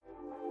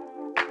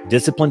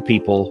disciplined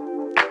people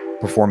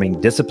performing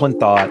disciplined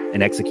thought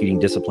and executing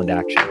disciplined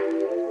action.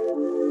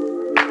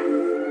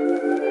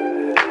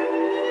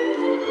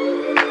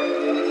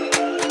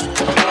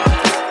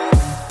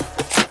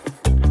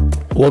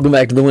 Welcome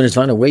back to the Winners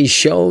Find a Way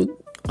show.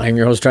 I'm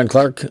your host, Trent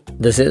Clark.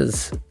 This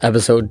is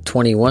episode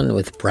 21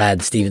 with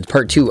Brad Stevens,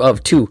 part 2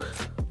 of 2,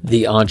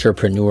 The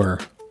Entrepreneur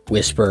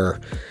Whisperer.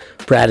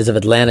 Brad is of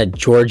Atlanta,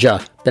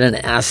 Georgia. Been an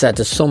asset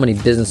to so many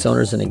business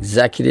owners and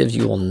executives.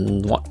 You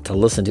will want to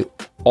listen to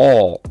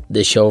all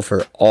the show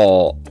for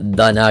all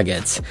the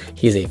nuggets.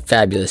 He's a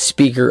fabulous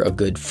speaker, a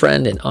good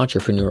friend, an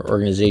entrepreneur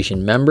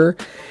organization member.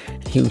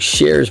 He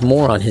shares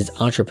more on his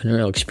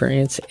entrepreneurial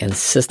experience and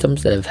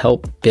systems that have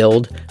helped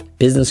build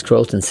business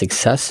growth and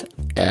success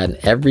at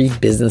every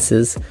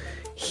businesses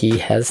he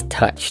has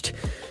touched.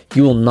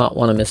 You will not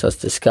want to miss us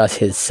discuss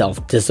his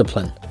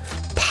self-discipline,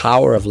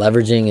 power of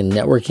leveraging and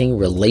networking,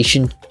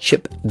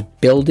 relationship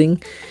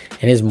building,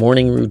 and his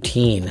morning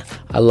routine.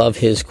 I love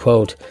his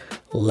quote,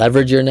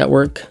 leverage your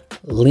network,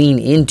 lean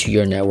into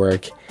your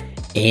network,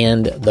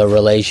 and the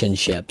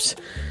relationships.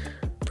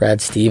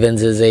 Brad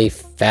Stevens is a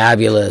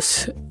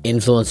fabulous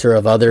influencer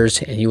of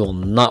others, and you will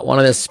not want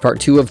to miss part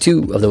 2 of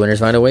 2 of the Winners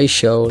Find a Way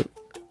show,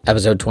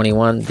 episode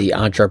 21, The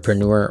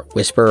Entrepreneur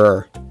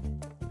Whisperer.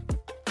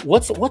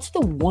 What's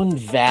the one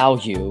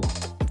value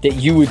that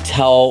you would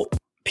tell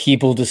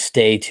people to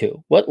stay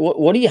to?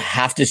 What do you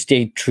have to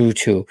stay true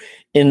to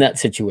in that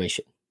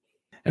situation?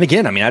 And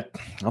again, I mean, I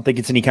don't think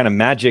it's any kind of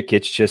magic.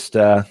 It's just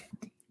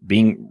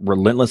being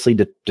relentlessly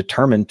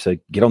determined to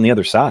get on the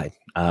other side.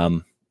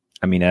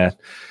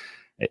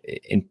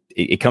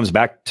 It comes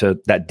back to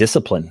that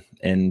discipline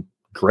and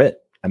grit.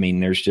 I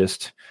mean,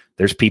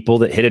 there's people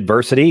that hit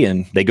adversity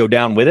and they go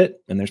down with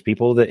it, and there's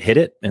people that hit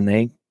it and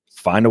they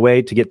find a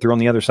way to get through on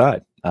the other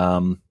side.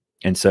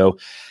 And so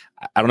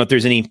I don't know if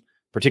there's any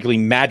particularly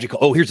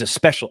magical, here's a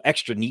special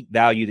extra neat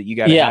value that you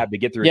got to have to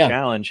get through a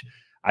challenge.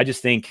 I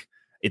just think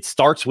it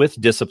starts with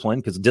discipline,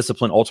 because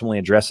discipline ultimately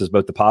addresses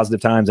both the positive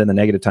times and the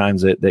negative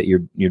times that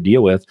you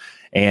deal with.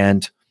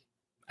 And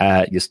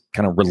just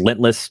kind of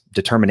relentless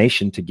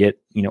determination to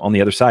get, on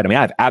the other side. I mean,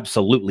 I've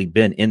absolutely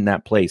been in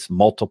that place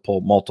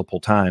multiple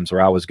times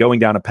where I was going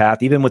down a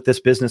path, even with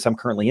this business I'm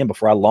currently in,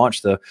 before I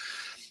launched the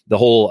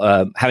whole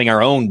having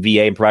our own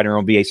VA and providing our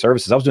own VA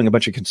services. I was doing a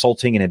bunch of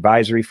consulting and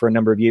advisory for a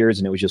number of years,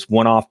 and it was just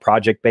one-off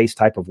project-based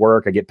type of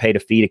work. I get paid a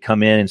fee to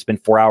come in and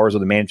spend 4 hours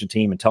with the management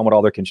team and tell them what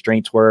all their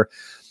constraints were.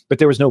 But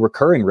there was no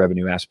recurring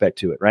revenue aspect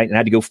to it, right? And I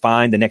had to go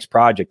find the next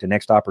project, the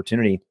next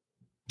opportunity.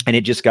 And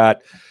it just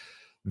got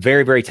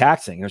very, very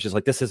taxing. It was just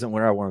like, this isn't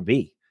where I want to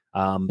be.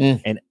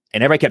 And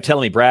everybody kept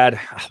telling me, Brad,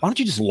 why don't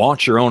you just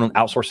launch your own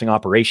outsourcing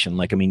operation?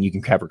 Like, I mean, you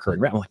can have recurring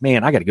revenue. I'm like,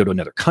 man, I got to go to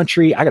another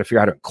country. I got to figure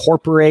out how to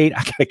incorporate.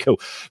 I got to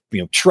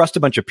go, trust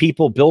a bunch of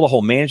people, build a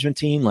whole management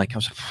team. Like, I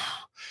was like,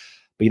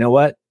 but you know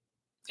what?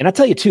 And I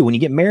tell you too, when you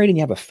get married and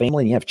you have a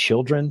family and you have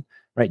children,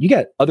 right? You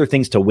got other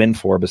things to win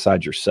for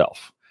besides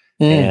yourself.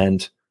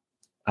 And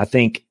I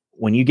think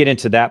when you get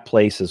into that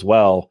place as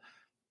well,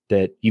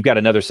 that you've got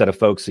another set of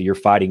folks that you're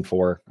fighting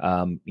for,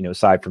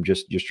 aside from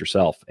just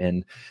yourself.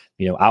 And,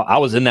 I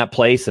was in that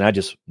place and I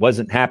just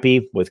wasn't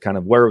happy with kind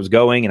of where it was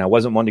going. And I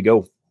wasn't one to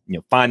go,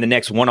 find the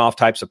next one-off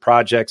types of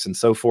projects and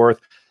so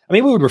forth. I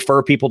mean, we would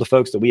refer people to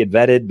folks that we had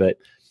vetted, but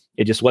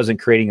it just wasn't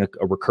creating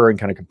a recurring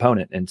kind of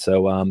component. And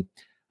so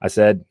I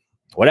said,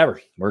 whatever,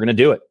 we're going to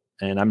do it.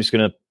 And I'm just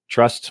going to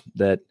trust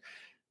that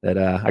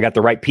I got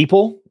the right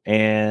people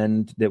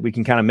and that we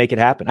can kind of make it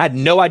happen. I had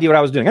no idea what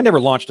I was doing. I never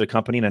launched a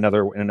company in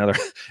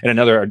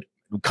another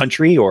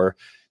country or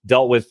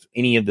dealt with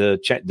any of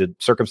the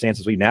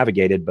circumstances we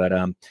navigated. But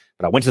I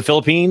went to the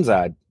Philippines.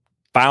 I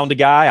found a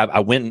guy. I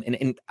went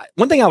and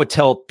one thing I would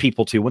tell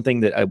people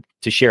to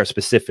share a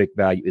specific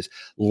value is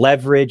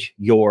leverage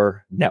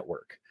your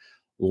network.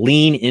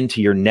 Lean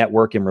into your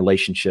network and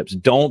relationships.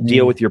 Don't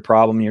deal with your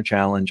problem and your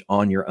challenge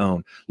on your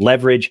own.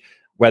 Leverage,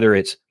 whether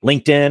it's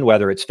LinkedIn,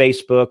 whether it's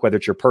Facebook, whether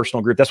it's your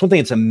personal group. That's one thing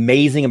that's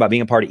amazing about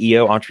being a part of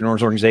EO,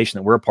 Entrepreneurs Organization,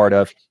 that we're a part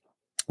of.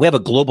 We have a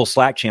global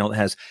Slack channel that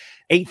has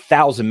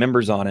 8,000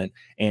 members on it.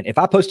 And if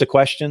I post a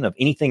question of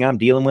anything I'm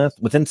dealing with,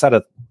 within inside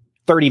of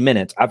 30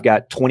 minutes, I've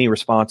got 20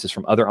 responses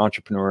from other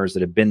entrepreneurs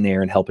that have been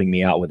there and helping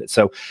me out with it.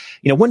 So,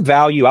 one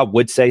value I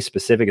would say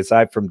specific,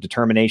 aside from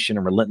determination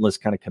and relentless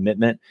kind of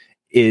commitment,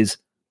 is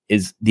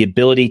the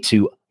ability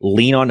to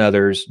lean on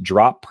others,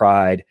 drop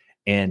pride,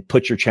 and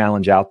put your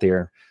challenge out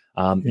there.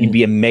 You'd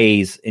be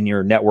amazed in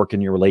your network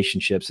and your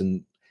relationships.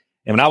 And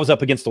when I was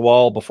up against the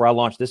wall before I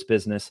launched this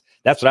business,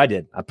 that's what I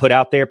did. I put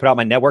out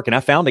my network, and I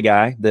found a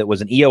guy that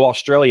was an EO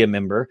Australia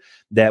member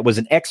that was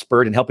an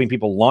expert in helping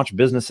people launch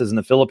businesses in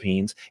the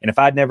Philippines. And if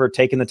I'd never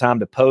taken the time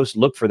to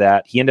look for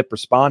that, he ended up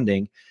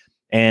responding.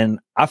 And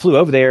I flew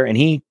over there and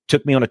he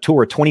took me on a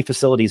tour of 20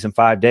 facilities in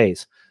 5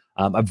 days.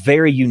 A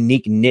very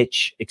unique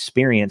niche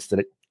experience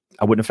that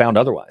I wouldn't have found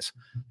otherwise.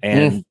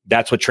 And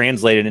that's what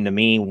translated into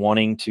me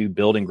wanting to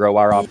build and grow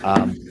our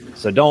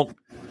so don't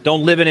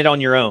live in it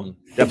on your own.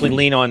 Definitely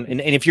lean on, and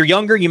if you're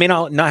younger, you may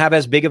not have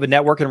as big of a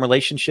network and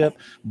relationship,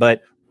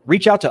 but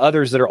reach out to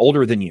others that are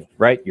older than you,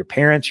 right? Your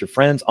parents, your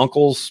friends,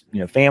 uncles,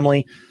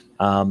 family,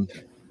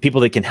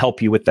 people that can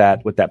help you with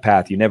that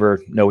path. You never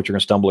know what you're going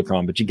to stumble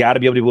upon, but you got to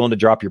be able to be willing to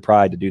drop your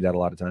pride to do that a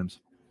lot of times.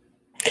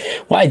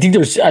 Well, I think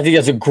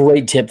that's a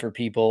great tip for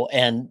people.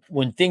 And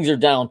when things are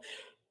down,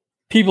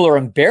 people are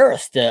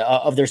embarrassed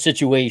of their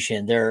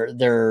situation.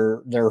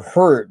 They're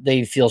hurt.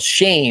 They feel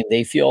shame.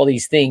 They feel all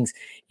these things.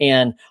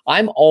 And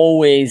I'm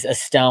always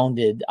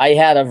astounded. I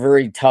had a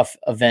very tough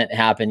event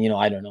happen,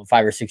 I don't know,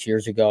 5 or 6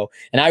 years ago.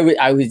 And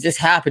I was just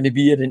happened to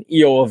be at an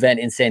EO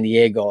event in San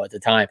Diego at the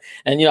time.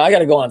 And, I got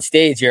to go on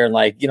stage here in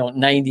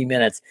 90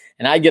 minutes.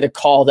 And I get a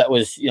call that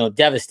was,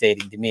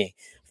 devastating to me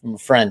from a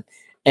friend.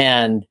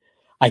 And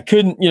I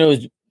couldn't, it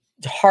was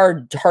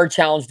hard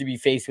challenge to be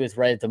faced with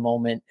right at the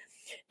moment.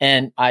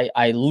 And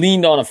I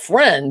leaned on a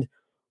friend,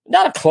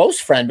 not a close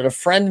friend, but a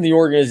friend in the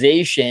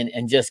organization,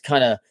 and just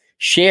kind of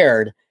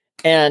shared.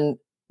 And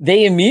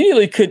they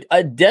immediately could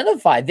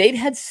identify they'd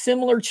had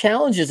similar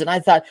challenges. And I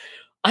thought,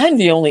 I'm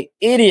the only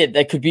idiot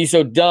that could be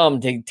so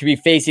dumb to be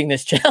facing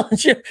this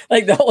challenge.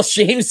 Like the whole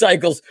shame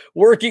cycle's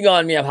working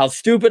on me of how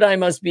stupid I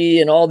must be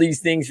and all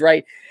these things,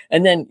 right?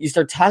 And then you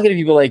start talking to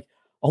people like,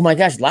 oh my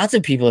gosh, lots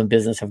of people in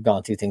business have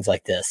gone through things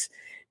like this.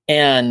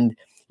 And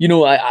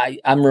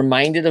I'm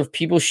reminded of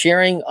people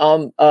sharing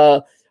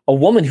a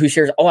woman who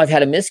shares, oh, I've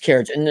had a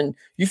miscarriage. And then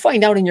you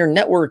find out in your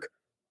network,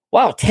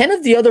 wow, 10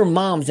 of the other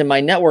moms in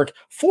my network,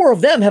 4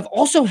 of them have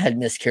also had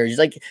miscarriages.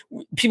 Like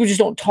people just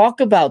don't talk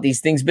about these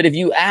things. But if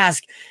you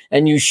ask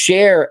and you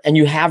share and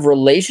you have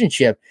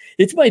relationship,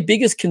 it's my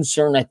biggest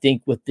concern, I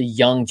think, with the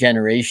young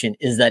generation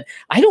is that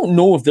I don't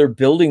know if they're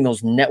building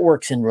those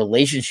networks and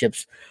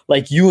relationships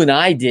like you and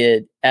I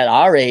did at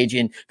our age.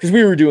 And because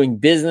we were doing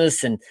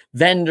business and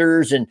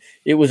vendors, and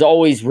it was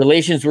always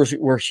relations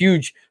were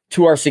huge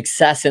to our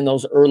success in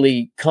those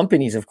early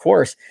companies, of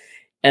course.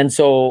 And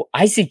so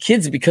I see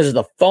kids, because of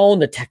the phone,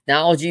 the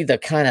technology, the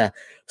kind of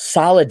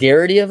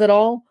solidarity of it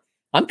all.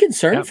 I'm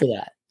concerned for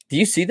that. Do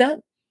you see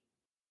that?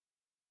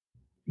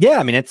 Yeah.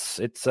 I mean, it's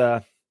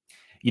I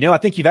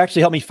think you've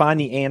actually helped me find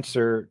the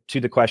answer to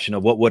the question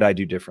of what would I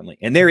do differently?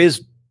 And there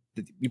is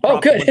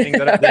one thing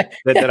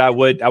that I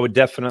would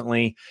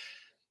definitely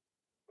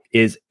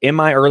is in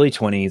my early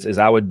 20s is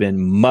I would have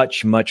been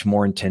much, much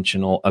more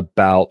intentional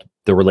about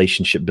the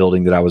relationship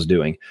building that I was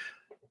doing.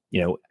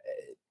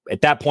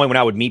 At that point when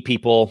I would meet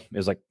people, it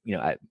was like,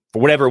 for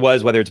whatever it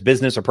was, whether it's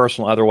business or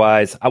personal,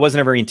 otherwise, I wasn't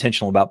ever very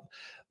intentional about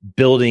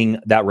building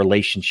that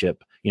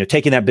relationship,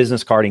 taking that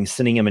business card and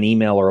sending them an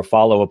email or a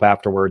follow-up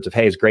afterwards of,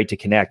 hey, it's great to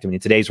connect. I mean,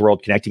 in today's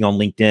world, connecting on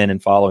LinkedIn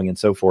and following and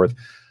so forth.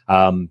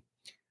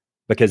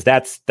 Because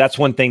that's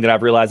one thing that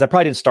I've realized. I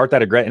probably didn't start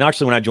that aggressive. And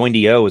actually when I joined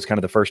EO was kind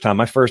of the first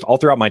time, all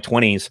throughout my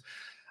 20s,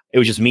 it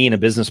was just me and a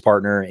business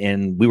partner,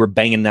 and we were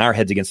banging our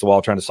heads against the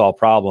wall trying to solve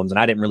problems. And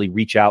I didn't really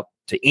reach out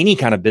to any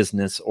kind of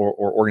business or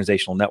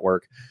organizational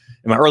network.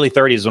 In my early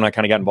 30s is when I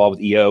kind of got involved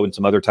with EO and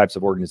some other types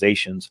of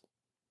organizations.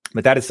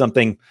 But that is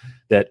something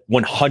that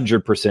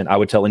 100% I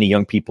would tell any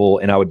young people,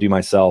 and I would do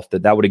myself,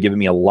 that would have given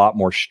me a lot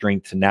more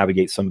strength to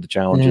navigate some of the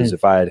challenges.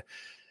 If I had,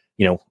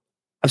 I'm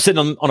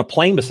sitting on a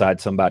plane beside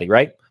somebody,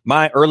 right?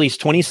 My early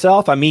 20s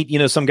self, I meet,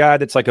 some guy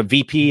that's like a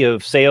VP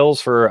of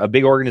sales for a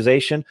big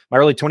organization. My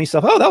early 20s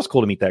self, oh, that was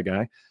cool to meet that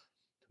guy.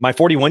 My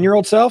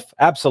 41-year-old self,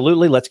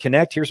 absolutely. Let's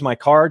connect. Here's my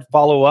card.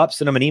 Follow up.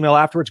 Send them an email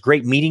afterwards.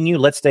 Great meeting you.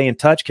 Let's stay in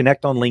touch.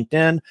 Connect on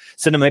LinkedIn.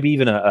 Send them maybe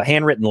even a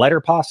handwritten letter,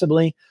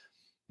 possibly.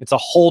 It's a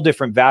whole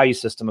different value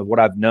system of what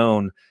I've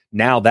known.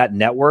 Now that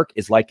network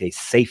is like a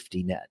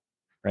safety net,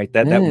 right?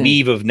 That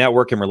weave of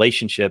network and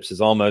relationships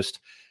is almost.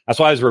 That's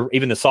why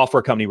even the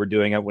software company we're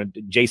doing,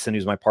 Jason,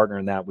 who's my partner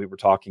in that, we were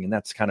talking, and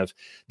that's kind of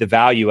the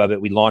value of it.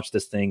 We launched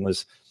this thing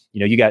was,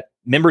 you got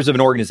members of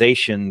an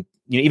organization,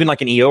 even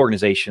like an EO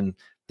organization,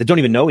 that don't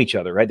even know each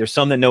other, right? There's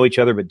some that know each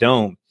other but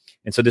don't.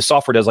 And so this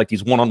software does like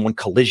these one-on-one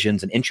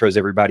collisions and intros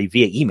everybody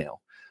via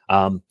email.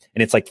 And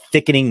it's like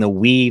thickening the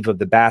weave of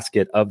the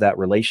basket of that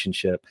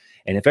relationship.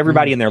 And if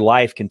everybody in their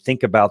life can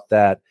think about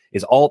that,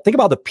 think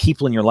about the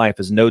people in your life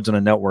as nodes on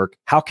a network.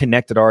 How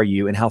connected are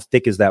you and how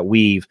thick is that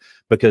weave?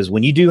 Because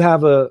when you do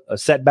have a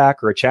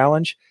setback or a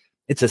challenge,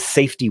 it's a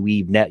safety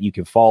weave net you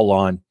can fall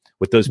on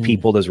with those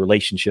people, those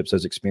relationships,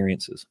 those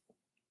experiences.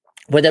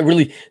 But that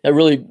really,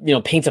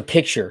 paints a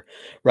picture,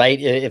 right?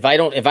 If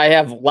I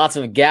have lots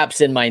of gaps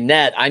in my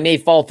net, I may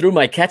fall through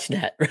my catch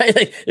net,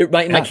 right?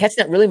 Like my catch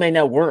net really might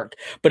not work.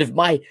 But if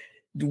my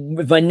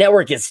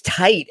network is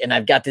tight and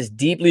I've got this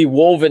deeply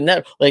woven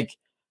net, like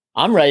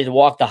I'm ready to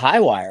walk the high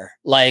wire.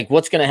 Like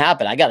what's going to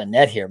happen? I got a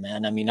net here,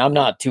 man. I mean, I'm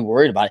not too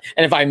worried about it.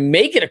 And if I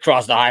make it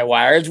across the high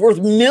wire, it's worth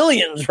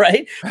millions,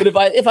 right? But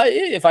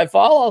if I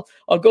fall,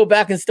 I'll go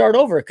back and start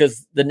over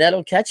because the net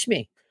will catch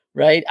me,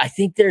 right? I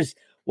think there's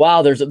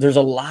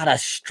a lot of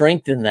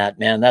strength in that,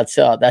 man.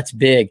 That's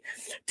big.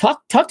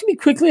 Talk to me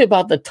quickly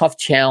about the tough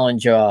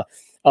challenge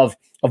of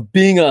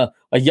being a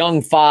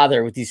young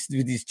father with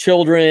these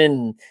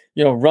children,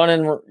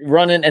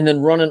 running and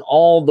then running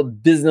all the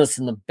business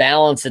and the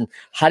balance, and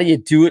how do you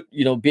do it?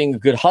 Being a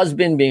good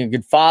husband, being a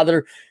good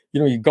father.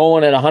 You're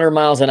going at 100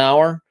 miles an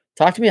hour.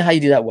 Talk to me how you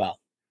do that well.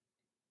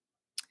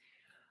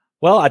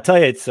 Well, I tell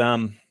you, it's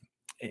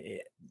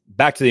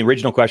back to the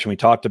original question we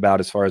talked about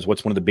as far as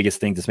what's one of the biggest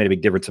things that's made a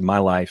big difference in my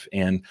life,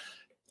 and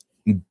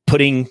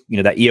putting,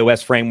 that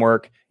EOS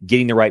framework,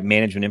 getting the right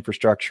management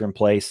infrastructure in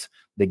place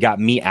that got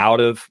me out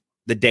of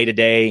the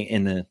day-to-day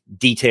and the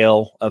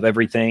detail of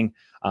everything.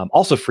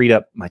 Also freed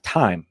up my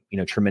time,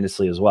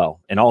 tremendously as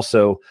well. And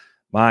also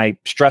my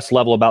stress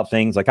level about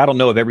things. Like, I don't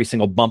know of every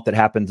single bump that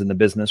happens in the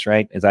business,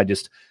 right? As I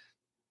just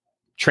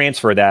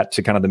transfer that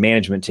to kind of the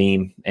management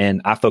team,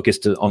 and I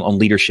focused on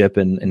leadership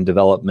and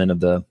development of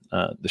the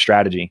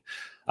strategy.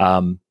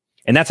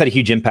 And that's had a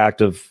huge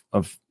impact of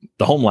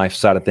the home life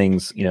side of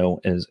things,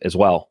 as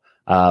well.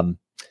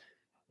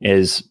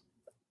 As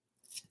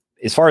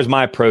far as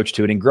my approach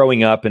to it, and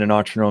growing up in an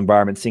entrepreneurial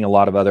environment, seeing a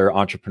lot of other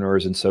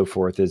entrepreneurs and so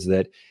forth, is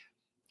that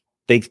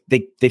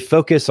they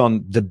focus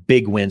on the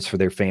big wins for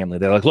their family.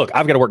 They're like, look,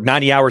 I've got to work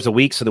 90 hours a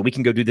week so that we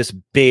can go do this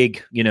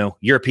big,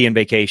 European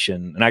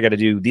vacation. And I got to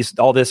do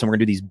all this, and we're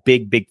gonna do these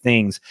big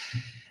things.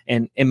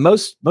 And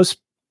most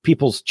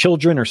people's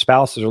children or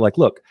spouses are like,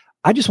 look,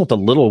 I just want the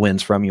little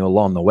wins from you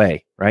along the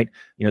way, right?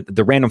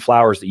 The random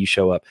flowers that you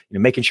show up,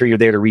 making sure you're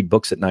there to read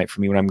books at night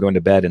for me when I'm going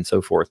to bed and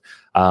so forth.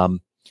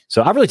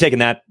 So I've really taken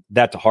that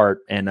to heart.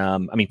 And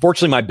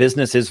fortunately, my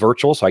business is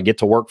virtual, so I get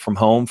to work from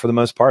home for the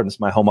most part. And this is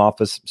my home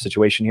office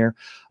situation here.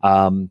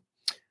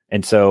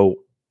 And so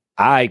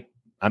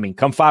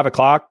come 5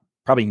 o'clock,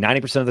 probably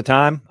 90% of the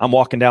time, I'm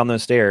walking down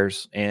those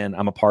stairs and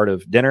I'm a part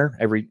of dinner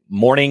every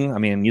morning.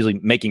 I'm usually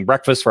making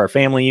breakfast for our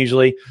family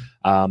usually.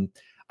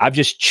 I've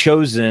just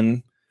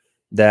chosen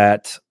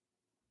that,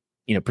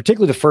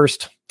 particularly the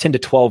first 10 to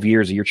 12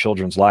 years of your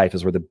children's life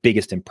is where the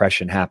biggest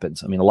impression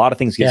happens. A lot of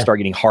things start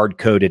getting hard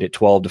coded at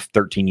 12 to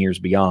 13 years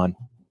beyond,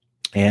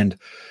 and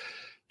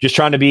just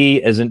trying to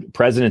be as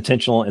present,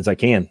 intentional as I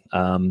can.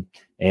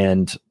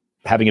 And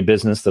having a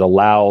business that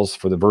allows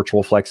for the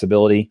virtual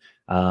flexibility,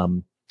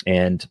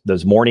 and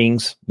those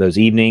mornings, those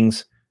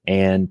evenings,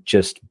 and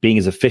just being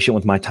as efficient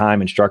with my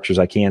time and structure as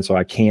I can, so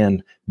I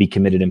can be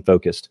committed and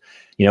focused.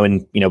 I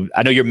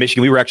know you're in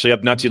Michigan. We were actually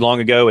up not too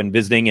long ago and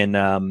visiting,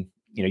 and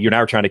you and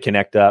I were trying to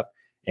connect up.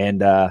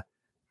 And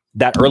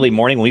that early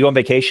morning when we go on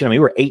vacation, we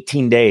were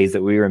 18 days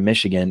that we were in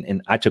Michigan,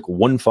 and I took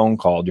one phone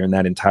call during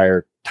that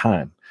entire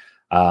time.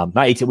 Not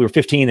 18, we were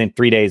 15 and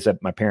 3 days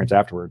at my parents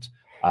afterwards.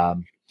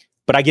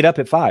 But I get up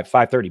at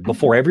 5:30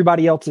 before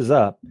everybody else is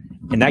up.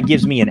 And that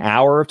gives me an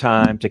hour of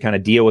time to kind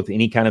of deal with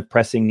any kind of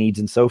pressing needs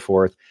and so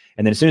forth.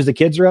 And then as soon as the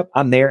kids are up,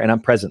 I'm there and I'm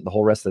present the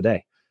whole rest of the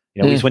day.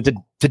 We just went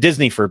to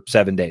Disney for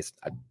 7 days.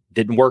 I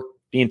didn't work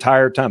the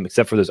entire time,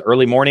 except for those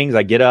early mornings.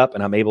 I get up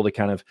and I'm able to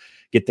kind of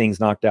get things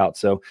knocked out.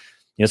 So,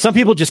 some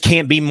people just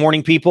can't be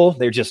morning people.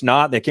 They're just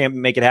not. They can't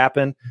make it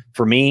happen.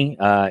 For me,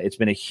 it's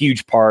been a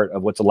huge part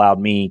of what's allowed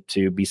me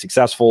to be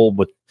successful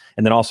with,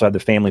 and then also have the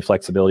family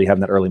flexibility,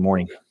 having that early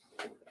morning.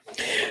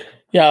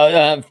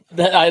 Yeah,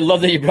 I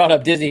love that you brought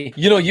up Disney.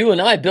 You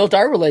and I built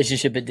our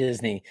relationship at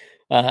Disney.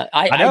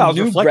 I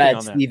knew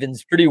Brad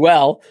Stevens pretty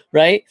well,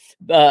 right?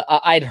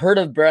 I'd heard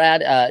of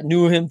Brad,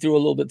 knew him through a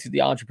little bit through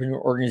the entrepreneur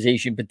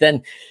organization, but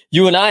then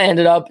you and I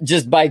ended up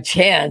just by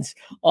chance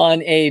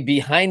on a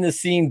behind the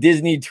scene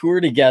Disney tour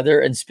together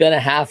and spent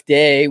a half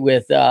day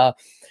with,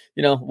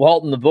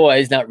 Walt and the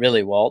boys, not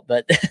really Walt,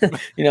 but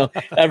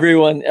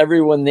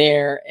everyone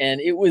there. And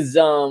it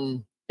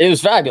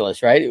was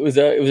fabulous, right? It was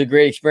a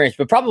great experience,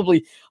 but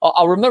probably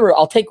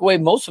I'll take away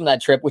most from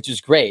that trip, which is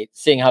great,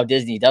 seeing how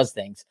Disney does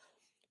things.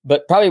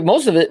 But probably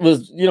most of it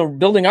was,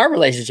 building our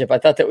relationship. I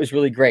thought that was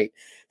really great.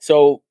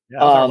 So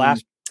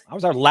that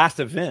was our last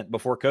event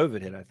before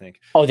COVID hit, I think.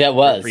 Oh, that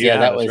was. We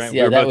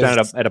were both down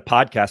at a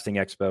podcasting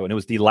expo, and it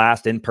was the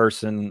last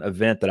in-person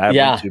event that I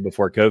went to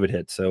before COVID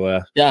hit.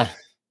 So yeah,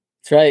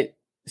 that's right.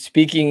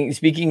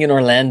 Speaking in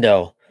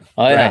Orlando.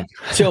 Oh yeah.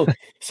 Right.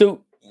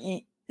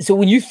 So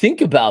when you think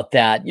about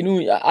that,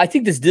 I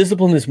think this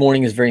discipline this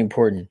morning is very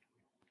important.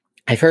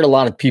 I've heard a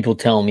lot of people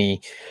tell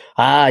me,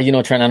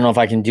 Trent, I don't know if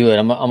I can do it.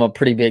 I'm a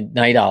pretty big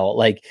night owl.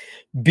 Like,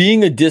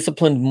 being a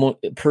disciplined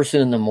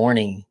person in the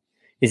morning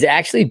is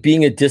actually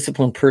being a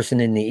disciplined person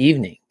in the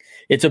evening.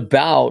 It's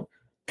about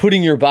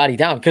putting your body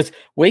down, because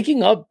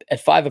waking up at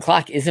 5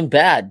 o'clock isn't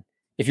bad.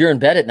 If you're in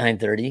bed at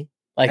 9:30,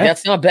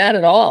 that's not bad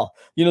at all.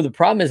 The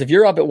problem is if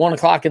you're up at 1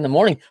 o'clock in the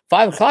morning,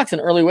 5 o'clock's an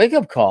early wake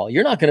up call.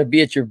 You're not going to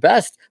be at your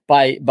best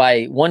by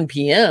 1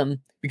 p.m.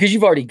 because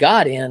you've already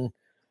got in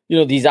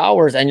these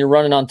hours and you're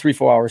running on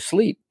 3-4 hours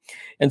sleep.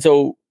 And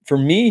so for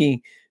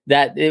me,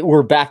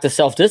 we're back to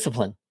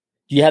self-discipline.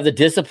 Do you have the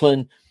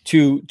discipline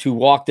to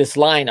walk this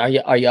line?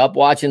 Are you up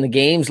watching the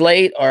games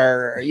late,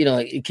 or,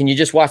 can you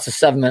just watch the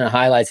 7-minute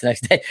highlights the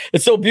next day?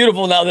 It's so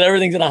beautiful now that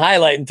everything's in a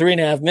highlight in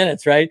 3.5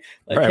 minutes, right?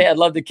 Hey, I'd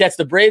love to catch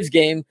the Braves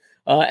game.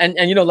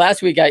 And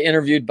last week I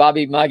interviewed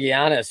Bobby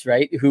Magianis,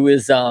 right? Who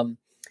is,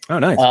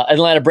 nice.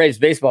 Atlanta Braves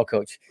baseball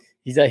coach.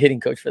 He's a hitting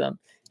coach for them.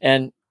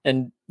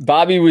 And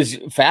Bobby was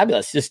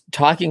fabulous, just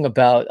talking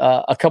about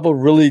a couple of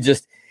really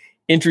just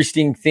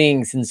interesting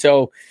things. And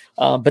so,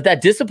 but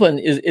that discipline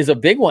is a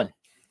big one.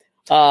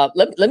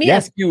 Let me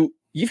ask you,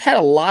 you've had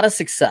a lot of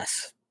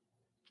success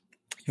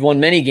You've won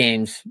many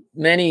games,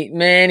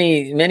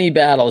 many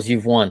battles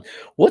you've won.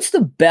 What's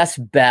the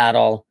best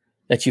battle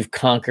that you've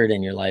conquered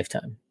in your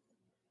lifetime?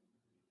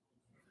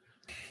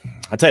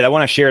 I'll tell you, that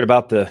one I shared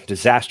about the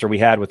disaster we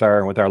had with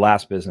our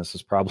last business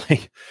is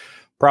probably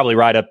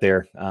right up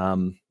there.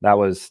 That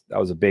was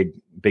a big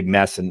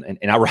mess, and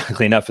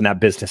ironically enough, in that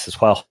business as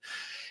well.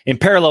 In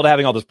parallel to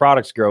having all those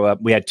products grow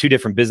up, we had two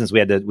different businesses. We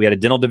had a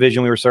dental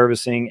division we were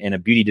servicing and a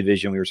beauty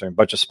division we were serving, a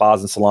bunch of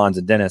spas and salons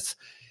and dentists.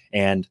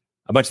 And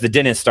a bunch of the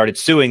dentists started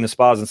suing the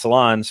spas and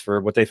salons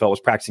for what they felt was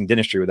practicing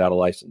dentistry without a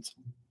license.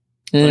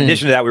 In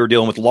addition to that, we were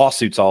dealing with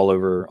lawsuits all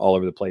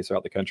over the place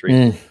throughout the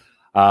country.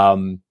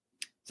 So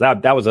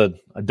that was a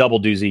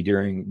double doozy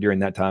during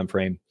that time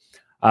frame.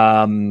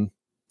 I'd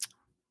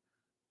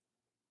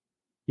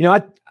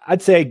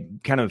say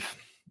kind of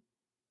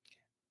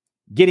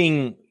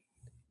getting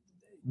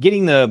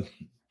the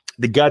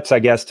guts, I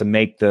guess, to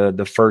make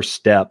the first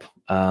step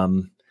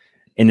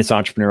in this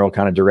entrepreneurial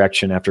kind of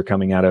direction after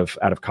coming out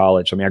of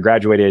college. I mean, I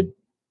graduated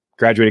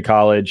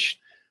college,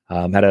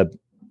 had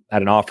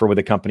an offer with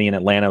a company in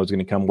Atlanta. I was going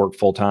to come work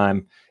full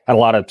time. Had a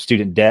lot of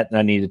student debt that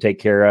I needed to take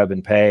care of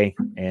and pay.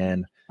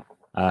 And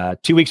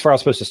 2 weeks before I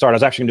was supposed to start, I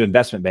was actually going to do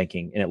investment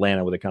banking in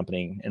Atlanta with a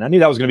company, and I knew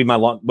that wasn't going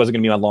to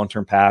be my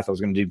long-term path. I was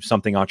going to do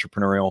something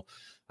entrepreneurial.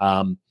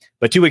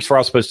 But 2 weeks before I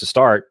was supposed to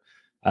start,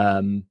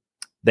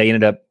 they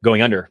ended up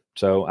going under.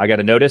 So I got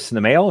a notice in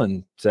the mail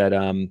and said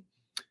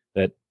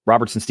that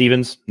Robertson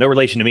Stephens, no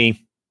relation to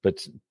me,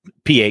 but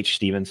PH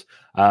Stephens,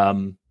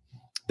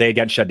 they had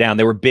gotten shut down.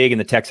 They were big in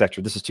the tech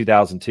sector. This is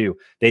 2002.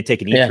 They had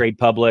taken E-Trade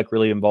public,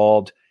 really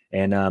involved,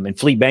 and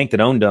Fleet Bank that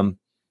owned them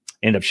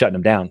ended up shutting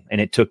them down. And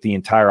it took the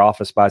entire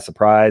office by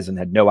surprise and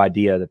had no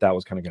idea that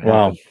was kind of going to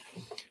happen.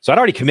 So I'd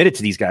already committed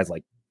to these guys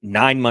like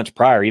 9 months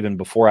prior, even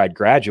before I'd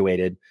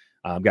graduated.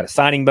 Got a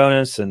signing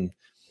bonus, and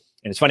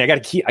it's funny. I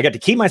got to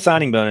keep my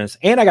signing bonus,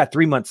 and I got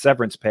 3 months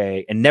severance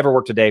pay, and never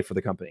worked a day for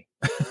the company.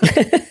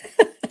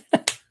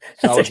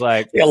 So I was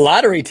like a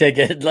lottery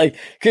ticket. Like,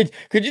 could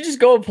you just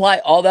go apply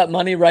all that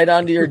money right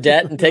onto your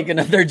debt and take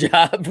another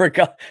job for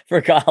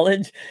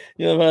college?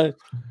 It's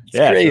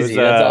crazy.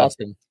 That's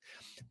awesome.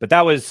 But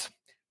that was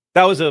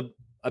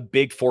a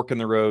big fork in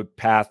the road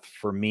path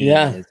for me.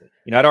 Yeah.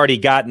 I'd already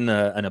gotten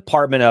an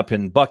apartment up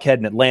in Buckhead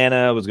in Atlanta.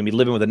 I was going to be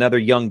living with another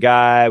young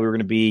guy. We were going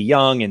to be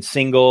young and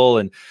single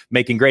and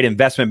making great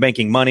investment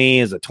banking money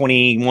as a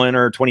 21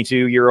 or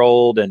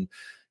 22-year-old. And,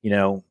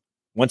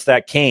 once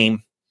that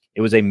came,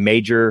 it was a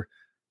major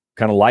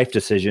kind of life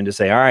decision to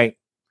say, all right,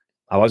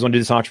 I always want to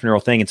do this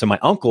entrepreneurial thing. And so my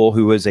uncle,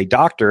 who was a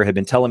doctor, had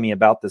been telling me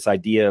about this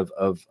idea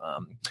of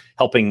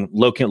helping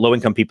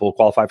low-income people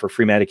qualify for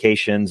free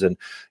medications and,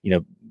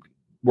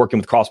 working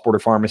with cross-border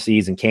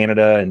pharmacies in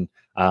Canada.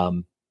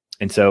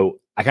 And so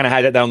I kind of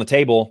had that down on the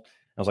table.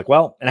 I was like,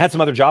 well, and I had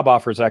some other job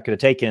offers I could have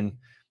taken,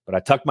 but I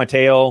tucked my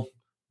tail.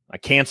 I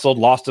canceled,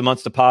 lost a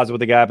month's deposit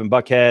with a guy up in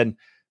Buckhead,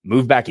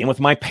 moved back in with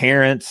my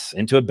parents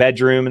into a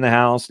bedroom in the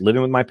house,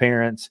 living with my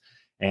parents,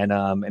 and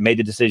made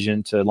the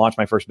decision to launch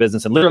my first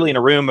business. And literally in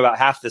a room about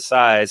half this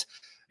size,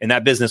 in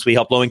that business, we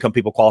helped low-income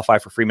people qualify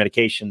for free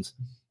medications.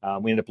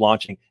 We ended up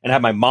launching and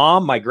had my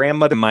mom, my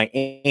grandmother, my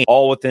aunt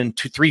all within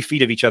 2-3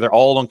 feet of each other,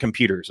 all on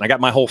computers. And I got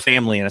my whole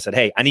family, and I said,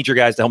 hey, I need your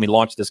guys to help me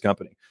launch this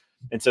company.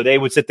 And so they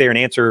would sit there and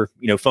answer,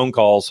 phone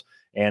calls,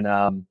 and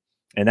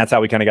that's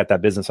how we kind of got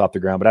that business off the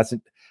ground. But that's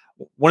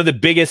one of the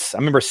biggest. I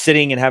remember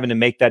sitting and having to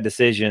make that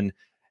decision.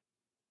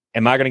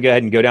 Am I going to go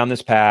ahead and go down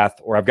this path,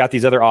 or I've got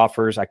these other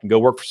offers? I can go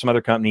work for some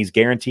other companies,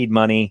 guaranteed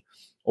money,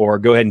 or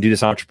go ahead and do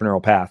this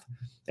entrepreneurial path.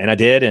 And I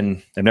did,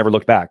 and I've never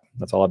looked back.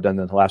 That's all I've done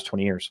in the last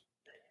 20 years.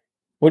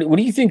 What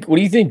do you think? What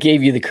do you think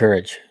gave you the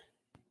courage?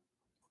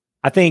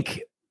 I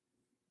think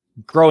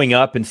growing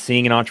up and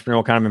seeing an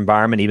entrepreneurial kind of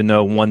environment, even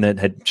though one that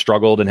had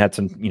struggled and had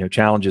some,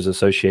 challenges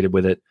associated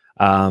with it.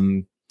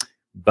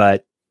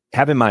 But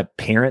having my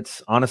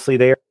parents honestly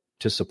there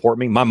to support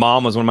me. My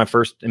mom was one of my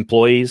first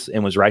employees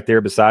and was right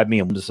there beside me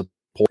and to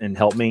support and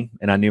help me.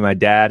 And I knew my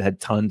dad had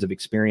tons of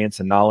experience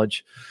and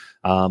knowledge,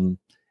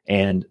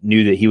 and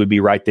knew that he would be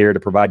right there to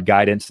provide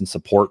guidance and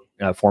support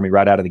for me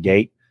right out of the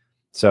gate.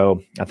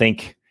 So I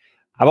think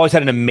I've always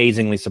had an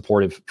amazingly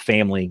supportive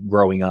family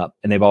growing up,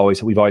 and we've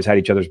always had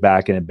each other's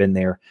back and have been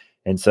there.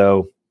 And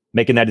so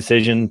making that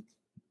decision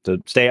to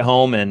stay at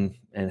home and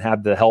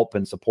have the help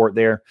and support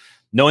there,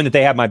 knowing that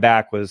they had my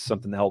back, was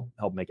something to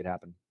help make it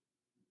happen.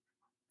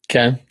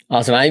 Okay.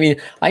 Awesome. I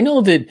mean, I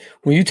know that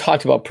when you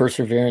talked about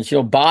perseverance,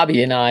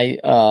 Bobby and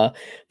I,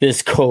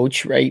 this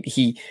coach, right?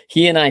 He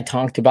and I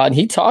talked about, and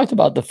he talked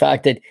about the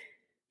fact that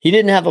he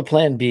didn't have a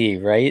plan B,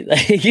 right? Like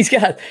he's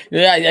got,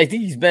 I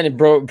think he's been in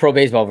pro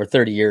baseball for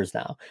 30 years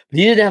now, but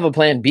he didn't have a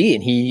plan B,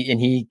 and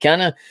he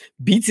kind of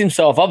beats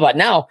himself up. But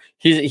now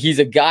he's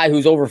a guy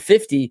who's over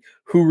 50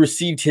 who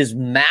received his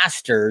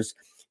master's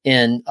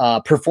in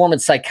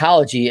performance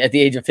psychology at the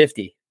age of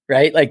 50,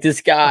 right? Like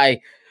this guy,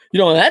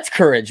 and that's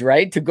courage,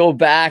 right? To go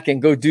back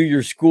and go do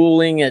your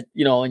schooling at,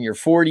 in your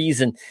 40s.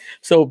 And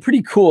so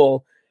pretty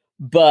cool.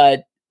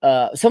 But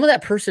some of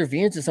that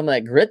perseverance and some of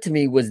that grit to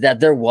me was that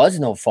there was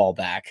no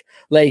fallback.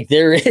 Like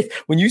there is,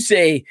 when you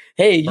say,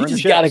 hey, you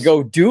just got to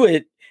go do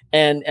it,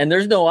 and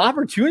there's no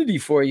opportunity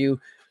for you.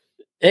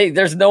 Hey,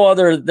 there's no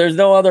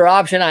other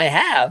option I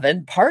have.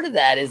 And part of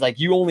that is like,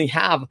 you don't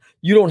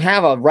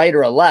have a right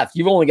or a left.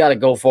 You've only got to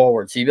go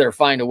forward. So you better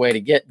find a way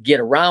to get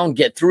around,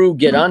 get through,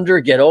 get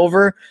under, get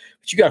over,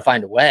 but you got to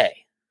find a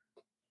way.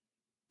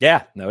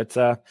 Yeah, no, it's,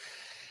 and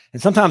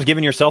sometimes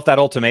giving yourself that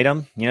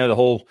ultimatum, the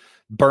whole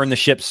burn the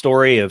ship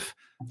story of,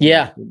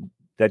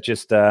 that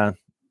just,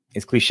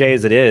 as cliche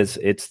as it is,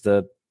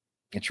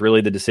 it's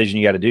really the decision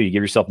you got to do. You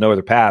give yourself no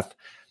other path.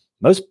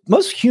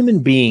 Most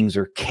human beings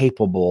are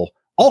capable.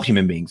 All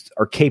human beings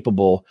are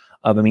capable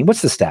of,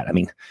 what's the stat?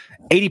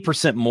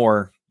 80%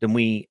 more than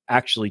we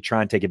actually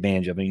try and take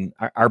advantage of.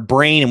 Our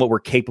brain and what we're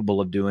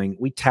capable of doing,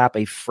 we tap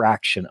a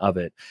fraction of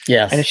it.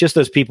 Yes. And it's just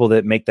those people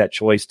that make that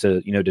choice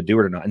to do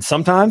it or not. And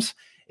sometimes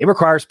it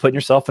requires putting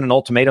yourself in an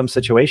ultimatum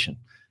situation.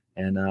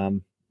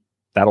 And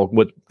that'll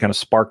what kind of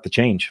spark the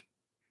change.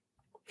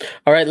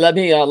 All right. Let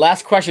me,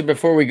 last question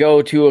before we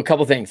go to a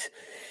couple things.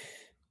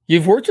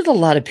 You've worked with a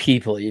lot of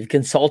people. You've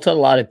consulted a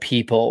lot of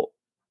people.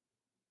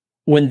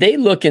 When they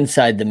look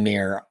inside the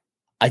mirror,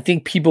 I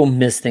think people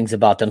miss things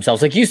about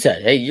themselves. Like you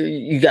said, hey,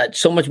 you got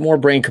so much more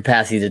brain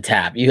capacity to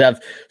tap. You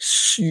have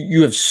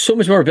so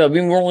much more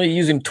ability. We're only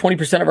using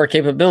 20% of our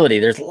capability.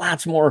 There's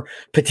lots more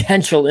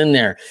potential in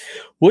there.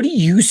 What do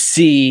you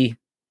see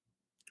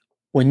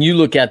when you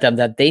look at them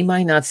that they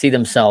might not see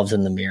themselves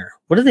in the mirror?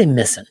 What are they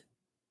missing?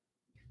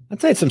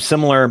 I'd say some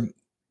similar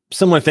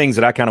things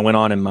that I kind of went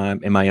on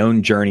in my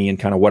own journey and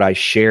kind of what I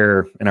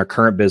share in our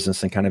current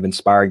business and kind of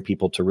inspiring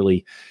people to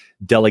really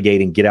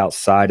delegate and get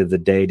outside of the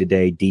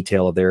day-to-day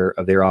detail of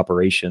their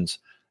operations.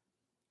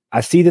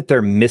 I see that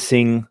they're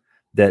missing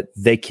that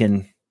they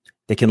can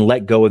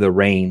let go of the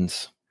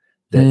reins,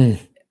 that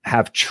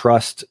have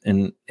trust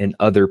in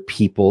other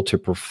people to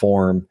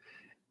perform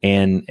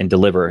and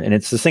deliver. And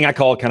it's this thing I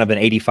call kind of an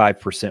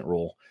 85%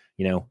 rule.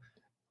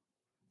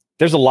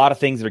 There's a lot of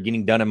things that are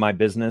getting done in my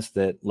business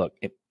that, look,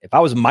 if I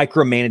was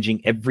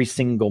micromanaging every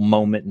single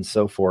moment and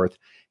so forth,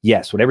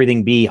 yes, would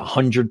everything be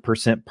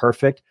 100%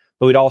 perfect?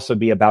 But we'd also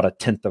be about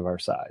 1/10 of our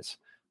size,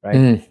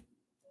 right?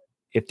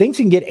 If things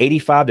can get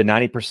 85 to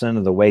 90%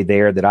 of the way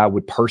there, that I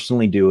would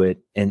personally do it,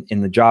 and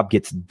the job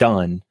gets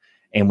done,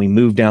 and we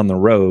move down the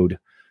road,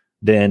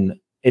 then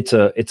it's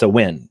a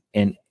win.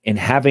 And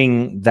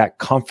having that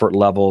comfort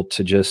level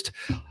to just,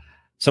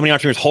 so many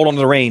entrepreneurs hold on to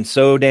the reins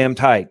so damn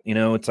tight.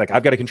 It's like,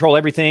 I've got to control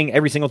everything,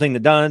 every single thing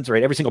that does,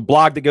 right? Every single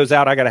blog that goes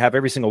out, I got to have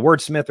every single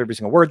wordsmith, every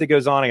single word that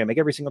goes on. I got to make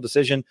every single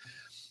decision.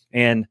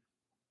 And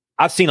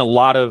I've seen a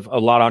lot of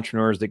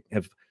entrepreneurs that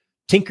have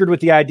tinkered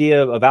with the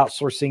idea of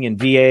outsourcing and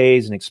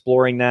VAs and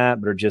exploring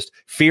that, but are just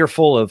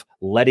fearful of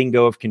letting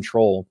go of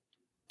control,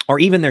 or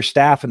even their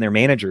staff and their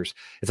managers.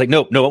 It's like,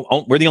 no,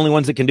 we're the only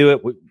ones that can do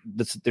it.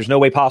 There's no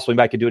way possible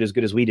anybody could do it as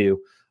good as we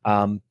do.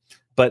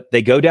 But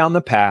they go down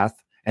the path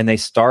and they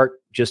start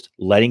just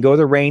letting go of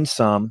the reins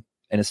some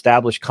and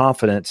establish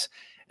confidence.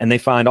 And they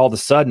find all of a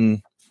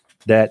sudden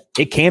that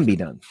it can be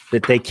done,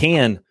 that they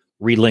can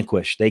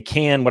relinquish. They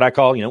can, what I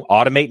call,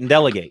 automate and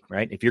delegate,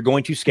 right? If you're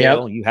going to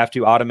scale, you have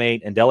to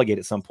automate and delegate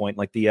at some point.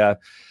 Like there's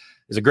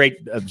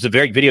a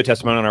very video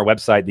testimony on our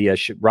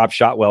website. Rob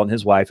Shotwell and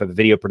his wife have a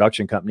video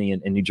production company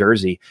in New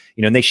Jersey,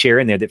 and they share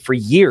in there that for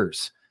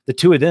years, the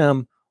two of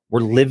them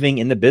were living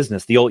in the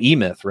business, the old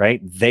E-Myth, right?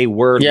 They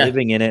were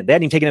living in it. They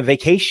hadn't even taken a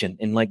vacation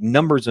in like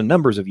numbers and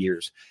numbers of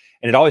years.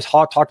 And it always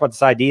talked about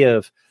this idea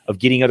of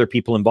getting other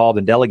people involved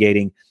and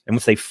delegating. And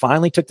once they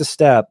finally took the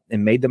step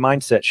and made the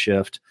mindset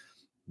shift,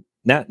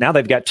 now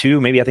they've got 2,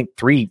 maybe I think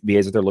 3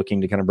 VAs that they're looking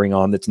to kind of bring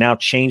on, that's now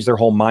changed their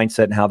whole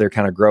mindset and how they're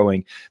kind of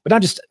growing, but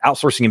not just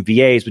outsourcing and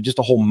VAs, but just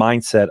a whole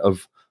mindset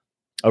of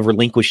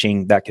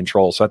relinquishing that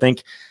control. So I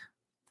think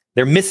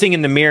they're missing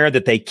in the mirror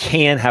that they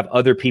can have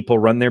other people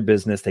run their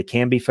business. They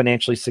can be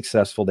financially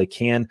successful. They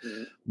can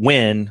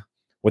win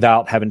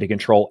without having to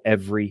control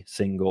every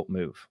single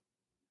move.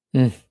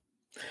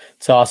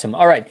 It's awesome.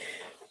 All right,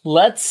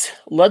 let's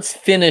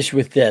finish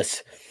with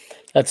this.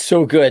 That's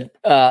so good.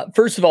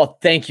 First of all,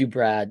 thank you,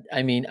 Brad.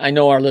 I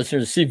know our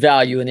listeners see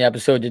value in the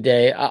episode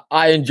today.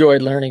 I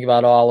enjoyed learning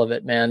about all of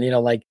it, man.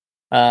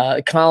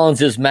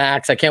 Collins is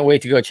Max. I can't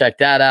wait to go check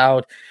that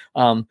out.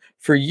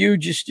 For you,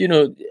 just,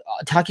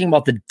 talking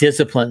about the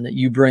discipline that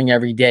you bring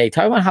every day,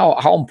 talking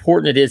about how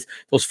important it is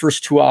those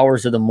first 2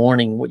 hours of the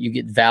morning, what you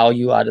get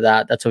value out of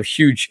that. That's a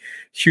huge,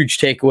 huge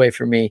takeaway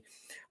for me.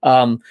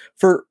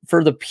 For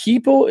the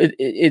people,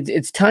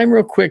 it's time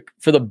real quick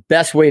for the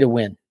best way to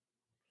win.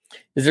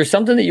 Is there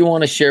something that you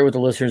want to share with the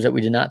listeners that we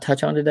did not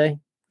touch on today?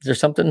 Is there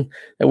something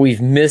that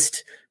we've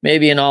missed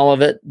maybe in all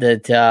of it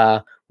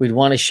that we'd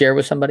want to share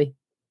with somebody?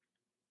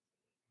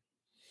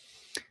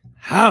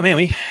 Oh man,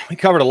 we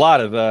covered a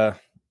lot of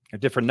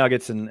different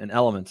nuggets and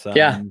elements. I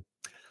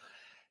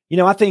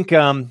think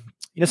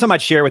something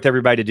I'd share with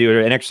everybody to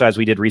do an exercise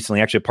we did recently,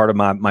 actually part of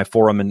my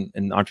forum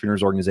and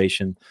entrepreneurs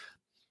organization.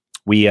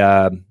 We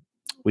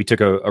we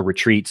took a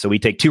retreat. So we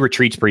take 2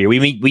 retreats per year. We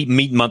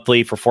meet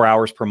monthly for 4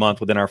 hours per month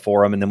within our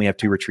forum. And then we have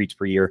 2 retreats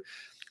per year.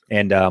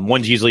 And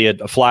one's usually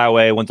a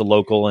flyaway, one's a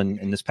local.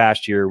 And this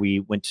past year we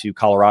went to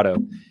Colorado,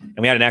 and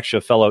we had an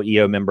extra fellow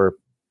EO member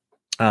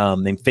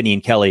named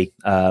Finian Kelly,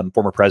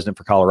 former president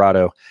for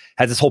Colorado,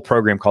 has this whole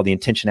program called the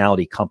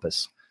Intentionality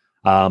Compass.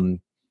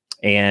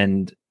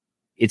 And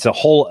it's a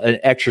whole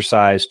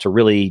exercise to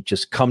really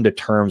just come to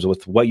terms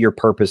with what your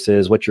purpose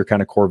is, what your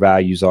kind of core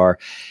values are.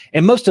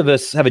 And most of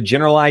us have a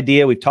general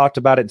idea. We've talked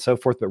about it and so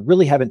forth, but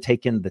really haven't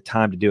taken the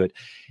time to do it.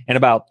 And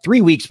about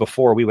 3 weeks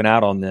before we went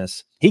out on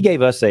this, he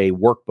gave us a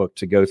workbook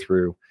to go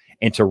through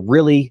and to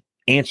really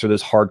answer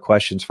those hard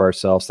questions for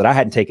ourselves that I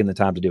hadn't taken the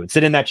time to do. And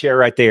sit in that chair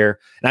right there.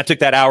 And I took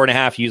that hour and a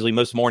half, usually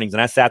most mornings,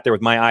 and I sat there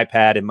with my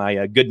iPad and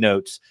my good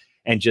notes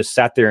and just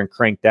sat there and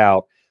cranked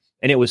out.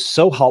 And it was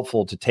so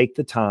helpful to take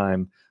the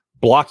time,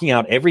 blocking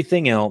out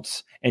everything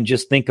else, and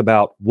just think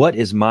about, what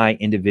is my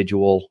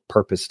individual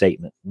purpose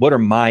statement? What are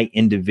my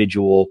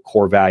individual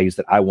core values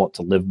that I want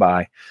to live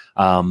by?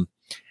 And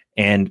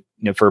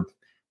for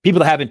people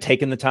that haven't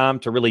taken the time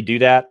to really do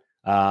that,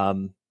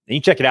 and you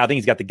check it out. I think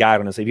he's got the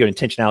guide on us. If you go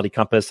to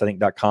intentionalitycompass, I think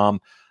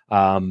 .com.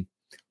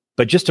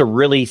 But just to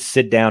really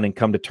sit down and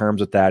come to terms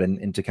with that,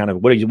 and to kind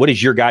of, what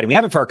is your guide? And we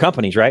have it for our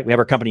companies, right? We have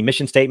our company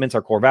mission statements,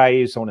 our core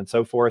values, so on and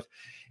so forth.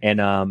 And,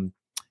 and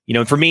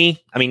for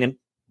me, I mean,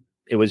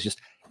 it was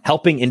just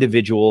helping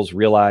individuals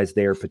realize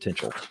their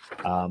potential.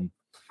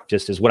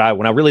 Just as when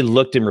I really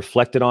looked and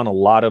reflected on a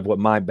lot of what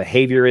my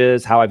behavior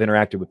is, how I've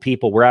interacted with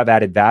people, where I've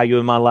added value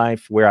in my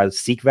life, where I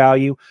seek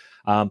value,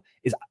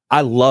 is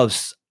I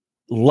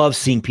love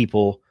seeing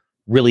people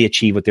really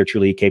achieve what they're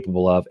truly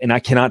capable of. And I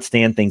cannot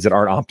stand things that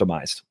aren't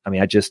optimized. I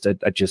mean, I just,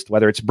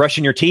 whether it's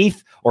brushing your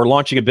teeth or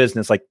launching a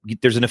business, like,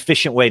 there's an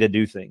efficient way to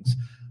do things.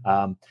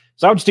 So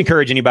I would just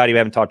encourage anybody we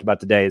haven't talked about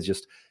today is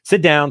just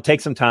sit down,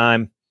 take some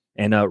time,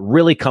 and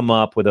really come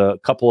up with a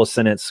couple of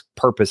sentence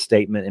purpose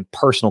statement and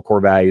personal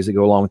core values that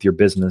go along with your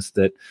business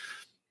that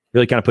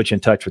really kind of put you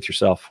in touch with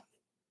yourself.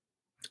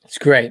 That's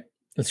great.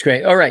 That's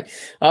great. All right.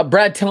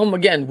 Brad, tell them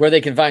again where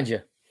they can find you.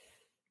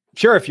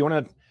 Sure. If you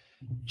want to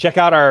check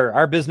out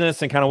our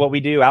business and kind of what we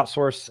do,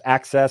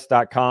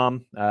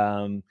 outsourceaccess.com.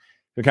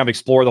 We kind of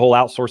explore the whole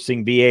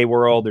outsourcing VA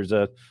world. There's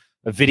a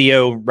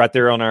video right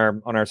there on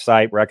our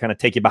site where I kind of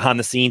take you behind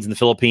the scenes in the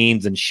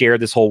Philippines and share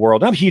this whole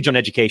world. I'm huge on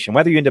education,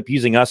 whether you end up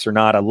using us or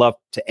not. I love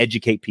to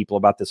educate people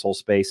about this whole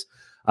space.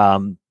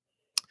 And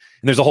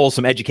there's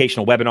some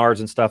educational webinars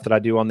and stuff that I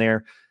do on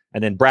there.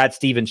 And then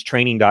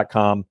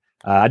bradstevenstraining.com.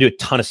 I do a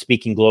ton of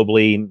speaking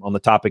globally on the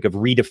topic of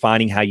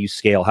redefining how you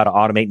scale, how to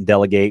automate and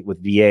delegate with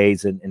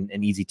VAs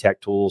and easy tech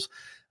tools.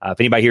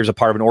 If anybody here is a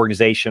part of an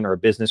organization or a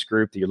business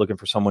group that you're looking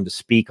for someone to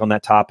speak on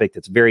that topic,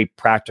 that's very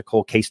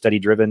practical, case study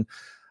driven,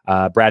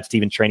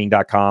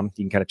 bradstevenstraining.com.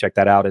 You can kind of check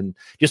that out, and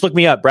just look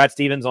me up, Brad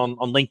Stevens on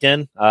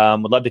LinkedIn.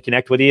 Would love to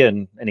connect with you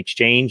and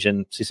exchange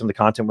and see some of the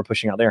content we're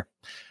pushing out there.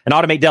 And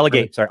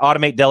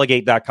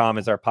automatedelegate.com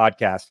is our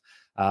podcast.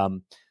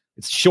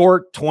 It's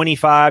short,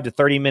 25 to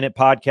 30 minute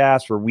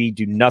podcast where we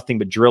do nothing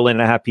but drill in,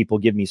 and I have people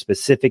give me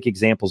specific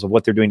examples of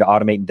what they're doing to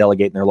automate and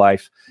delegate in their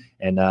life.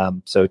 And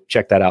so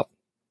check that out.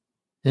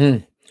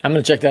 I'm going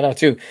to check that out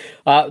too.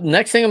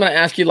 Next thing I'm going to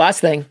ask you,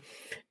 last thing,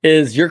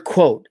 is your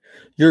quote,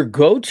 your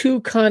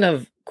go-to kind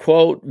of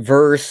quote,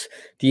 verse.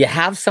 Do you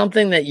have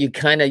something that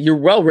you're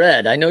well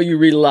read? I know you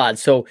read a lot.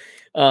 So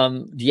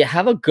do you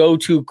have a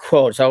go-to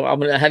quote? So I'm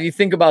going to have you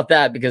think about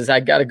that, because I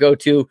got a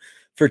go-to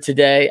for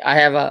today. I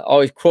have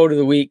always quote of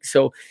the week.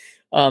 So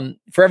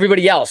for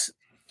everybody else,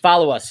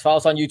 follow us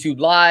on YouTube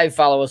Live,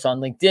 follow us on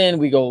LinkedIn.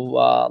 We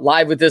go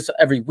live with this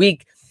every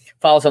week.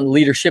 Follow us on the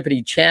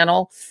Leadershipity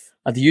channel,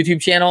 the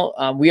YouTube channel.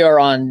 We are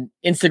on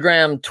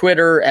Instagram,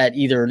 Twitter at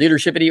either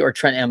Leadershipity or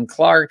Trent M.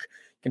 Clark.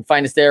 You can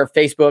find us there,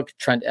 Facebook,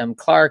 Trent M.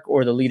 Clark,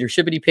 or the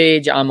Leadershipity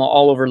page. I'm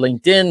all over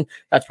LinkedIn.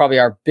 That's probably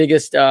our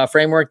biggest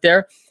framework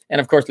there. And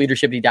of course,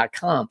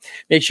 leadershipity.com.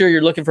 Make sure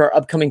you're looking for our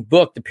upcoming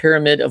book, The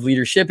Pyramid of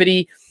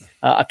Leadershipity,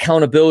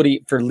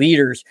 Accountability for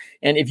Leaders.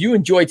 And if you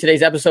enjoyed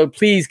today's episode,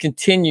 please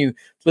continue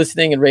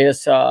listening and rate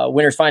us.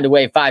 Winners Find a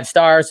Way, 5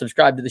 stars.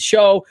 Subscribe to the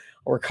show.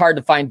 Work hard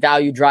to find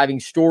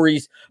value-driving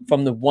stories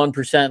from the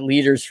 1%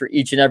 leaders for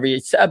each and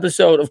every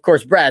episode. Of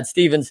course, Brad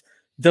Stevens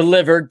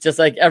delivered just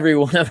like every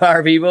one of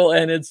our people,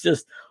 and it's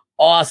just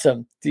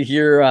awesome to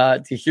hear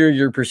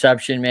your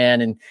perception,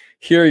 man, and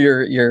hear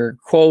your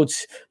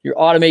quotes. Your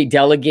automate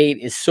delegate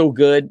is so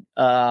good.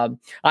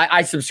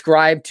 I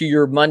subscribe to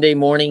your Monday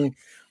morning.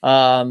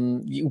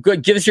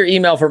 Give us your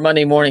email for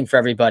Monday morning for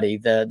everybody.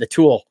 The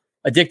tool,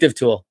 addictive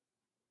tool.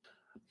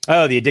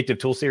 Oh, the addictive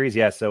tool series.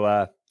 Yeah.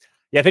 So,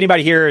 if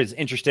anybody here is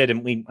interested,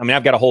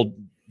 I've got a whole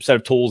set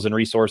of tools and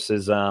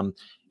resources.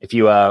 If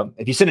you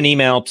send an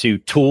email to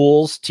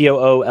tools,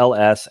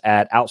 TOOLS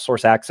at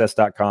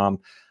outsourceaccess.com,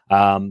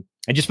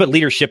 and just put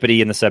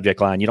Leadershipity in the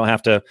subject line. You don't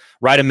have to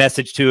write a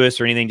message to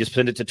us or anything. Just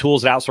send it to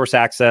tools at Outsource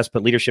Access,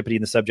 put Leadershipity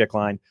in the subject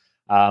line.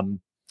 And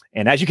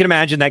as you can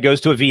imagine, that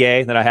goes to a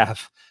VA that I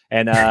have,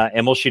 and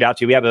we'll shoot out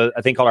to you. We have a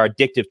thing called our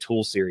addictive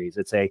tool series.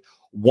 It's a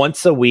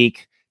once a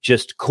week,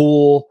 just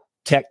cool,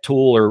 tech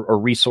tool or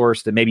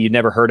resource that maybe you'd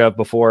never heard of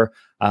before.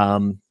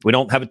 We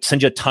don't have to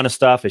send you a ton of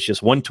stuff. It's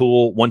just one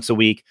tool once a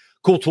week.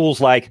 Cool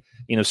tools like,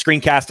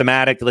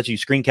 Screencast-O-Matic that lets you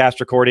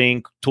screencast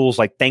recording, tools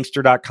like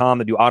Thankster.com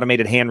that do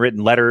automated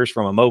handwritten letters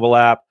from a mobile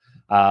app.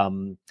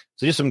 So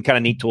just some kind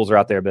of neat tools are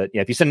out there. But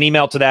yeah, if you send an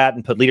email to that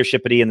and put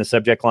Leadershipity in the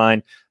subject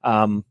line,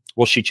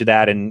 we'll shoot you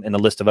that and a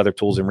list of other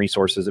tools and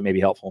resources that may be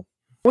helpful.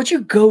 What's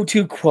your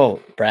go-to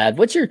quote, Brad?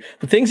 The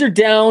things are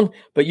down,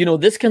 but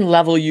this can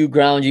level you,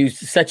 ground you,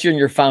 set you in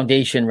your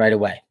foundation right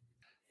away.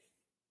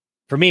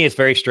 For me, it's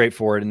very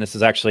straightforward. And this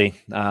is actually,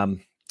 I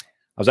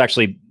was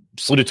actually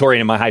salutatorian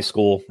in my high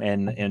school.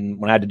 And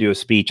when I had to do a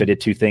speech, I did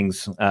two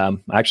things. I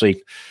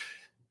actually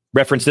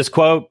referenced this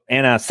quote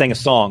and I sang a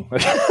song,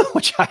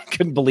 which I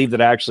couldn't believe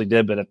that I actually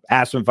did, but I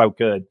asked him if I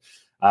could.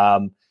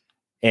 And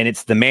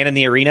it's The Man in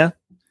the Arena.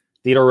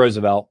 Theodore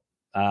Roosevelt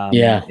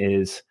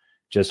is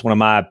just one of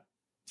my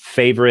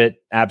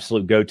favorite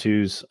absolute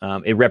go-tos.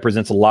 It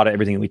represents a lot of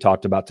everything that we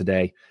talked about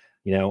today.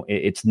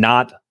 It's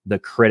not the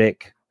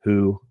critic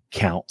who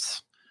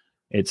counts.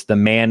 It's the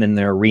man in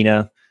the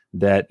arena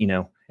that,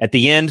 at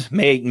the end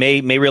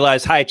may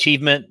realize high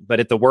achievement, but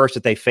at the worst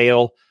that they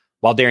fail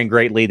while daring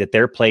greatly, that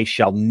their place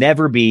shall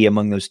never be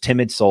among those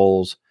timid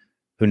souls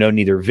who know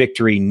neither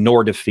victory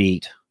nor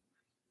defeat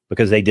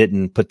because they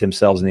didn't put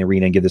themselves in the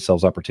arena and give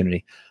themselves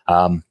opportunity.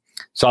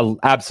 So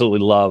I absolutely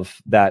love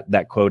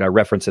that quote. I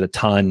reference it a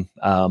ton.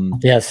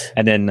 Yes.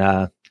 And then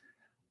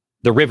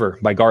The River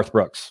by Garth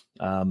Brooks.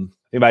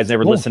 Anybody's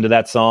never listened to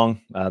that song,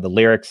 the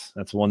lyrics,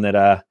 that's one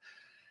that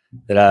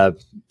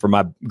for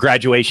my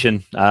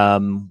graduation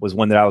was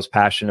one that I was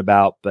passionate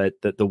about. But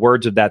the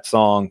words of that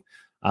song,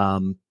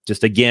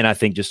 just again, I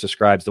think just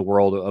describes the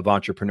world of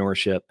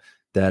entrepreneurship,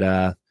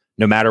 that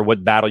no matter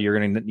what battle you're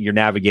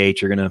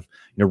navigate, you're going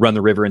to run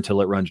the river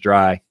until it runs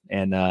dry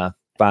and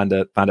find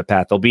a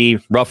path. There'll be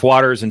rough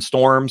waters and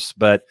storms,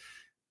 but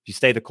if you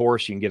stay the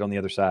course, you can get on the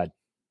other side.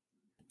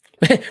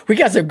 We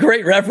got some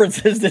great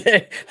references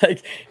today.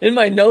 Like in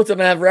my notes, I'm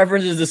gonna have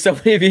references to so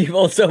many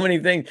people, so many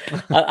things.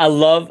 I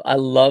love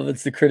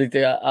it's the critic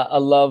thing. I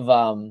love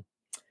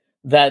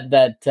that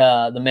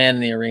the man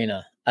in the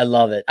arena. I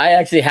love it. I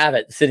actually have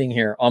it sitting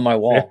here on my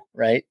wall,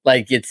 right?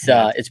 Like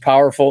it's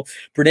powerful.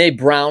 Brene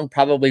Brown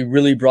probably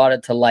really brought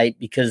it to light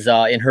because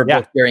in her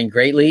book, Daring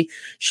Greatly,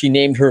 she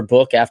named her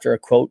book after a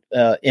quote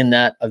in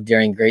that of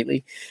Daring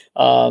Greatly.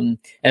 And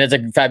it's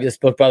a fabulous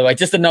book, by the way.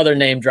 Just another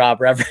name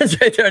drop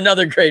reference right there.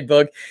 Another great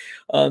book,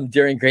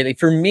 Daring Greatly.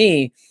 For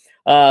me,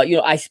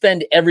 I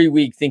spend every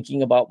week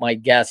thinking about my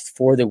guests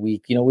for the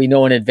week. We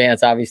know in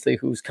advance, obviously,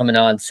 who's coming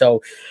on.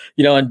 So,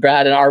 and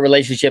Brad, in our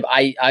relationship,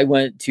 I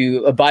went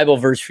to a Bible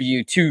verse for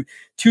you, 2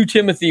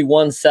 Timothy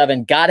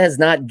 1:7. God has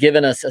not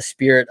given us a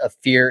spirit of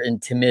fear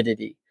and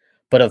timidity,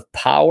 but of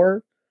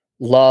power,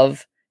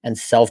 love, and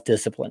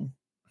self-discipline.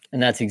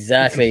 And that's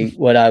exactly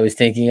what I was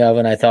thinking of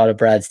when I thought of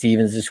Brad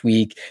Stevens this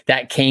week.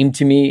 That came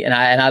to me, and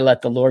I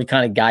let the Lord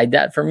kind of guide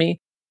that for me.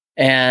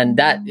 And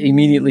that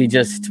immediately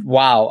just,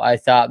 wow, I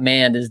thought,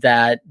 man, does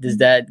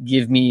that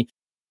give me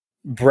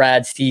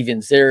Brad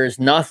Stevens? There is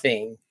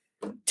nothing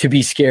to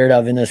be scared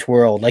of in this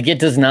world. Like, it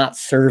does not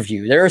serve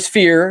you. There's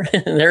fear,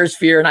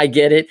 and I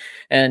get it.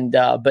 And,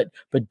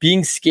 but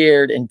being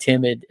scared and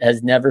timid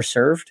has never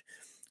served.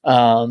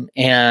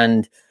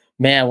 And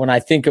man, when I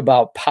think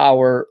about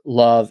power,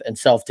 love, and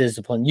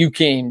self-discipline, you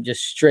came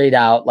just straight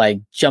out, like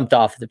jumped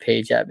off the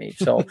page at me.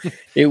 So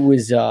it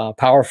was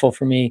powerful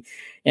for me.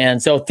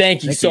 And so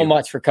thank you so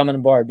much for coming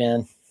aboard,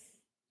 man.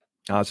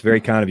 Oh, it's very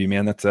kind of you,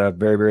 man. That's very,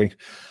 very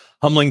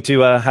humbling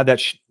to have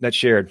that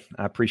shared.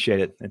 I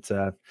appreciate it. It's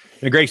been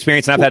a great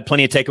experience, and I've had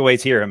plenty of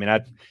takeaways here. I mean,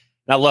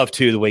 I love,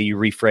 too, the way you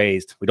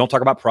rephrased. We don't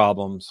talk about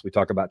problems. We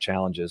talk about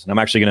challenges. And I'm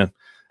actually going to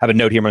have a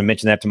note here. I'm going to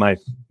mention that to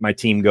my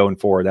team going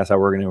forward. That's how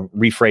we're going to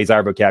rephrase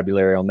our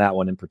vocabulary on that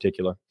one in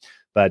particular.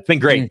 But it's been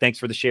great. Thanks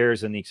for the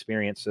shares and the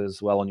experience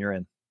as well on your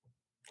end.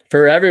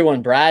 For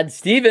everyone, Brad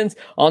Stevens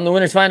on the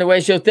Winners Find a Way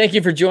show. Thank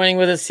you for joining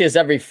with us. See us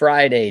every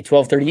Friday,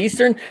 12:30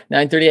 Eastern,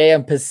 9:30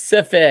 a.m.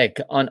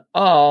 Pacific on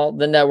all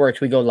the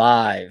networks. We go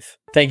live.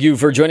 Thank you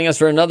for joining us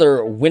for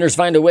another Winners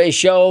Find a Way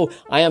show.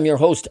 I am your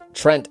host,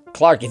 Trent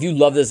Clark. If you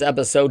love this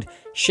episode,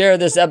 share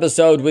this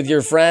episode with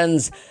your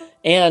friends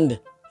and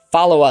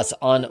follow us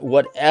on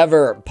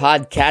whatever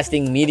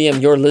podcasting medium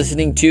you're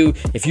listening to.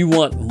 If you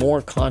want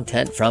more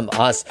content from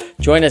us,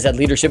 join us at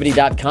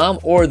leadershipity.com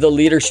or the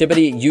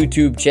Leadershipity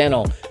YouTube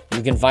channel.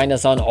 You can find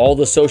us on all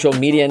the social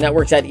media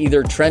networks at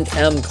either Trent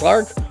M.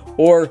 Clark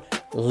or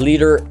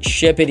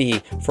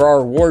Leadershipity. For our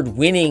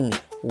award-winning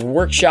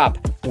workshop,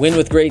 Win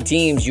with Great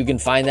Teams, you can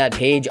find that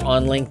page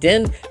on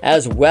LinkedIn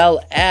as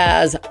well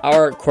as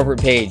our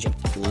corporate page,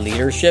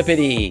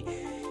 Leadershipity.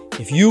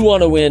 If you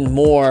want to win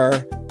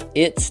more,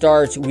 it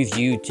starts with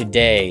you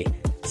today.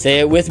 Say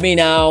it with me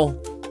now.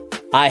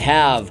 I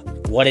have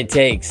what it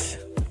takes.